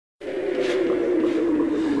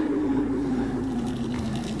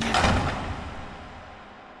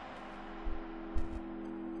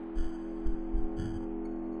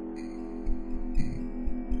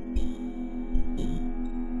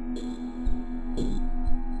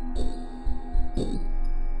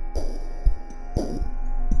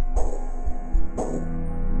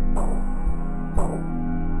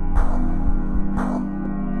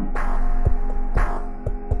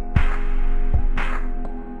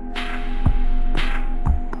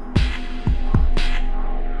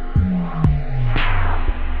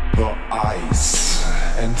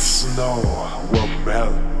snow will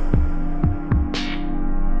melt.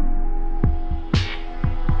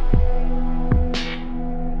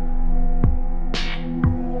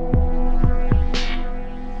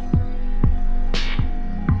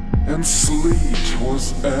 And sleet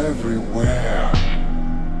was everywhere.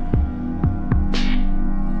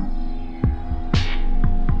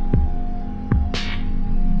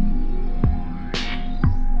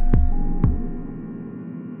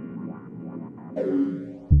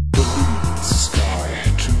 The bleak sky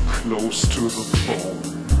too close to the bone.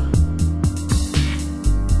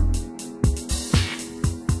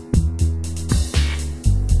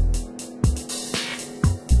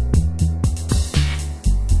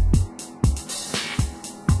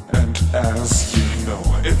 And as you know,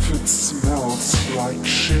 if it smells like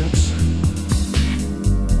shit,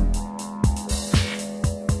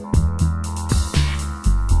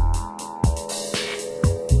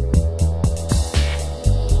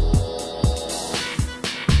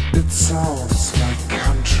 it sounds like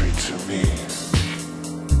country to me.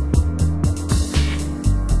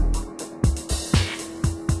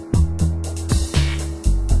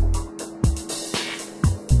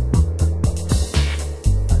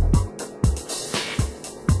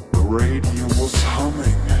 The radio was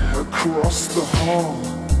humming across the hall,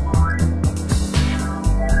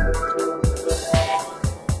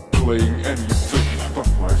 playing anything but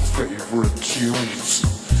my favorite tunes.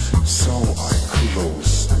 So I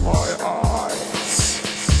closed my eyes.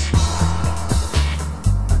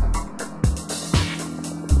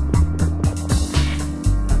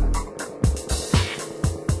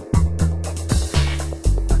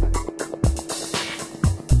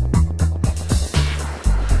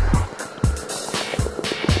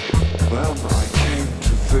 Then I came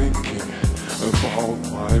to thinking about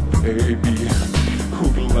my baby who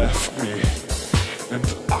left me, and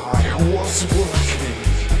I was working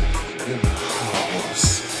in a house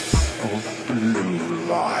of blue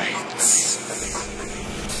lights.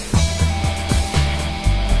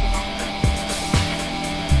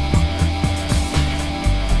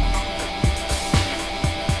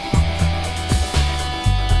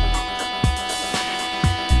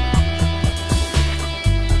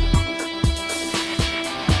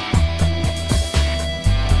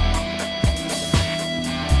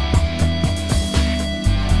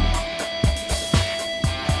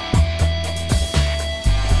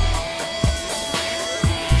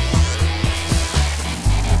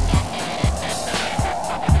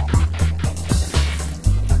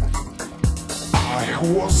 I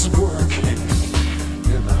was working